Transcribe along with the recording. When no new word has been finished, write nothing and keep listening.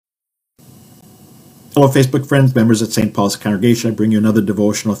Hello, Facebook friends, members at St. Paul's Congregation. I bring you another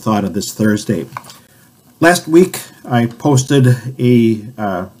devotional thought on this Thursday. Last week, I posted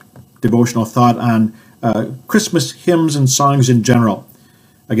a devotional thought on Christmas hymns and songs in general.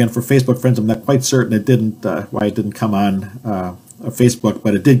 Again, for Facebook friends, I'm not quite certain why it didn't come on Facebook,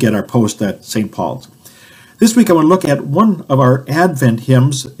 but it did get our post at St. Paul's. This week, I want to look at one of our Advent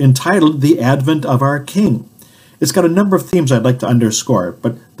hymns entitled "The Advent of Our King." It's got a number of themes I'd like to underscore,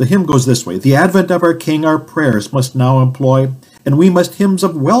 but the hymn goes this way. The advent of our King our prayers must now employ, and we must hymns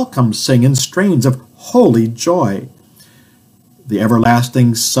of welcome sing in strains of holy joy. The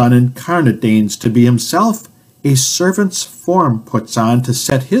everlasting Son incarnate deigns to be himself, a servant's form puts on to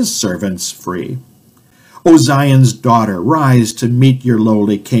set his servants free. O Zion's daughter, rise to meet your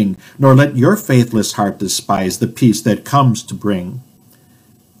lowly King, nor let your faithless heart despise the peace that comes to bring.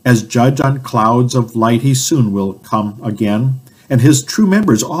 As judge on clouds of light he soon will come again, and his true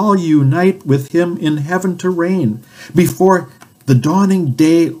members all unite with him in heaven to reign. Before the dawning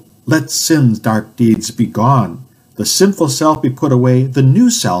day let sin's dark deeds be gone, the sinful self be put away, the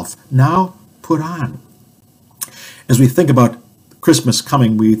new self now put on. As we think about Christmas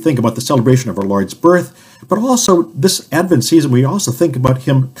coming, we think about the celebration of our Lord's birth, but also this Advent season we also think about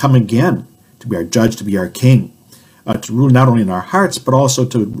him coming again, to be our judge, to be our King. To rule not only in our hearts, but also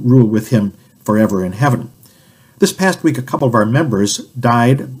to rule with him forever in heaven. This past week, a couple of our members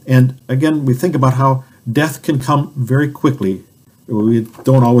died, and again, we think about how death can come very quickly. We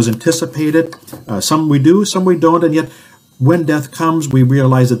don't always anticipate it. Some we do, some we don't, and yet when death comes, we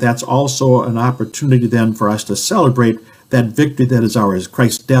realize that that's also an opportunity then for us to celebrate that victory that is ours.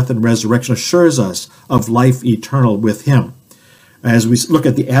 Christ's death and resurrection assures us of life eternal with him. As we look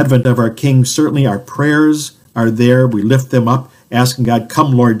at the advent of our King, certainly our prayers are there. We lift them up, asking God,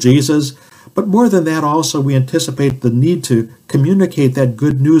 come Lord Jesus. But more than that, also we anticipate the need to communicate that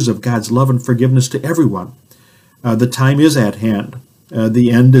good news of God's love and forgiveness to everyone. The time is at hand.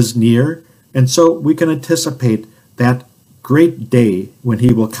 The end is near. And so we can anticipate that great day when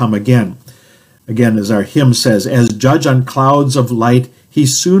he will come again. Again, as our hymn says, as judge on clouds of light, he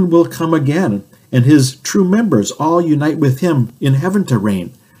soon will come again, and his true members all unite with him in heaven to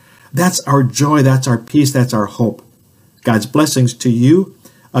reign. That's our joy, that's our peace, that's our hope. God's blessings to you.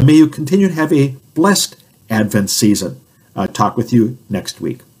 May you continue to have a blessed Advent season. Talk with you next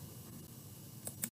week.